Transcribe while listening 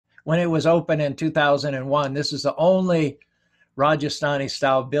when it was open in 2001. This is the only Rajasthani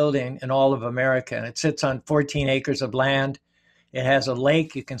style building in all of America. And it sits on 14 acres of land. It has a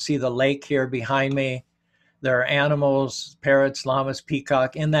lake. You can see the lake here behind me. There are animals, parrots, llamas,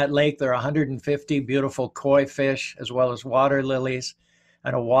 peacock. In that lake, there are 150 beautiful koi fish, as well as water lilies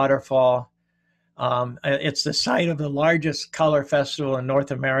and a waterfall. It's the site of the largest color festival in North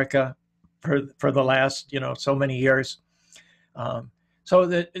America for the last, so many years. So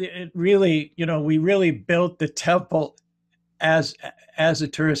that it really, we really built the temple as a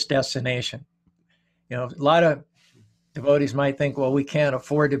tourist destination. A lot of devotees might think, well, we can't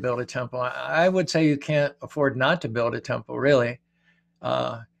afford to build a temple. I would say you can't afford not to build a temple, really.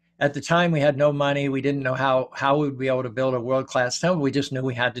 At the time, we had no money. We didn't know how we would be able to build a world-class temple. We just knew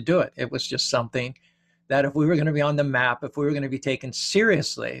we had to do it. It was just something that if we were going to be on the map, if we were going to be taken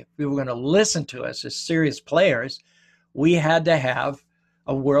seriously, if people were going to listen to us as serious players, we had to have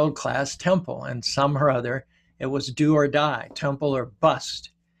a world-class temple. And somehow or other, it was do or die, temple or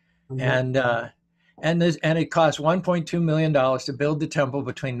bust. Mm-hmm. And it cost $1.2 million to build the temple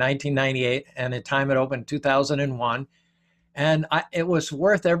between 1998 and the time it opened, 2001. And it was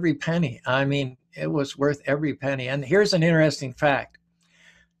worth every penny. I mean, it was worth every penny. And here's an interesting fact.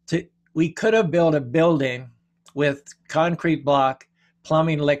 We could have built a building with concrete block,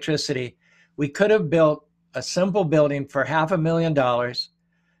 plumbing, electricity. We could have built a simple building for $500,000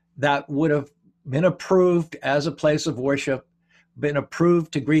 that would have been approved as a place of worship, been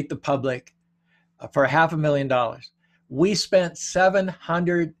approved to greet the public, for $500,000. We spent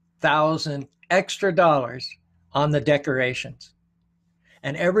 $700,000 extra dollars on the decorations.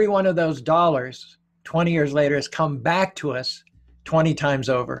 And every one of those dollars, 20 years later, has come back to us 20 times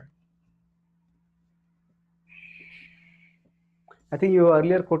over. I think you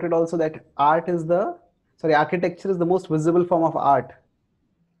earlier quoted also that architecture is the most visible form of art.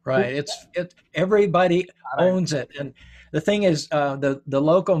 Right. Everybody owns it. And the thing is, the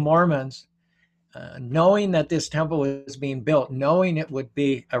local Mormons, knowing that this temple was being built, knowing it would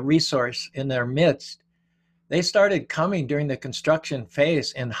be a resource in their midst, they started coming during the construction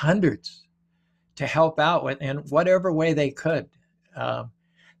phase in hundreds to help out in whatever way they could.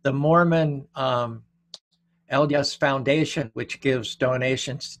 The Mormon LDS Foundation, which gives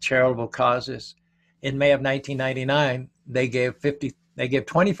donations to charitable causes, in May of 1999, they gave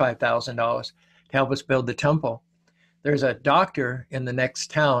 $25,000 to help us build the temple. There's a doctor in the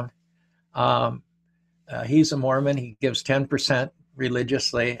next town. He's a Mormon. He gives 10%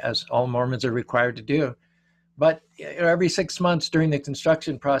 religiously, as all Mormons are required to do. But every 6 months during the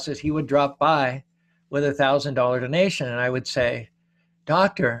construction process, he would drop by with a $1,000 donation. And I would say,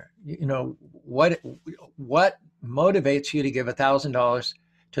 Doctor, what motivates you to give $1,000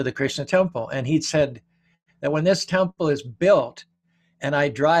 to the Krishna temple? And he said that when this temple is built and I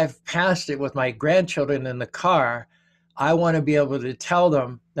drive past it with my grandchildren in the car, I want to be able to tell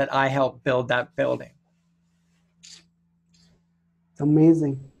them that I helped build that building. It's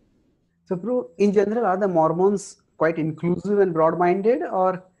amazing. So, Prabhu, in general, are the Mormons quite inclusive and broad-minded,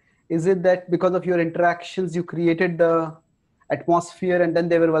 or is it that because of your interactions, you created the atmosphere and then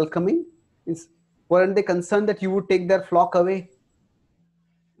they were welcoming? Weren't they concerned that you would take their flock away?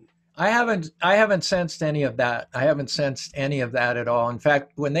 I haven't sensed any of that. I haven't sensed any of that at all. In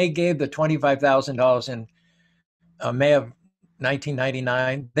fact, when they gave the $25,000 in May of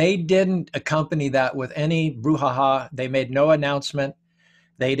 1999, they didn't accompany that with any brouhaha. They made no announcement.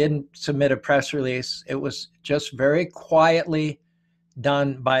 They didn't submit a press release. It was just very quietly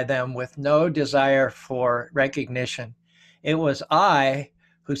done by them with no desire for recognition. It was I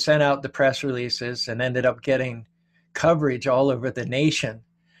who sent out the press releases and ended up getting coverage all over the nation.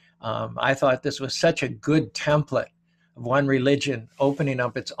 I thought this was such a good template of one religion opening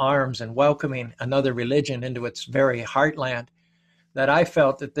up its arms and welcoming another religion into its very heartland, that I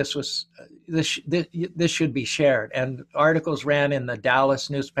felt that this should be shared. And articles ran in the Dallas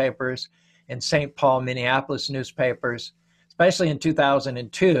newspapers, in St. Paul, Minneapolis newspapers, especially in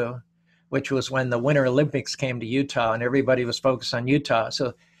 2002, which was when the Winter Olympics came to Utah and everybody was focused on Utah.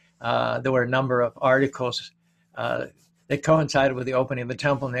 So there were a number of articles that coincided with the opening of the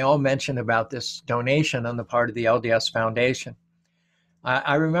temple, and they all mentioned about this donation on the part of the LDS Foundation.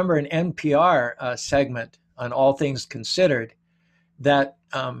 I remember an NPR segment on All Things Considered that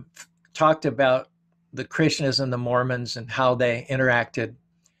talked about the Krishnas and the Mormons and how they interacted.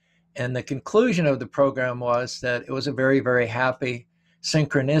 And the conclusion of the program was that it was a very, very happy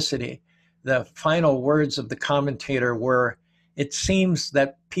synchronicity. The final words of the commentator were, it seems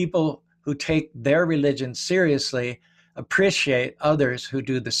that people who take their religion seriously appreciate others who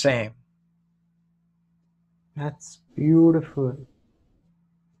do the same. That's beautiful.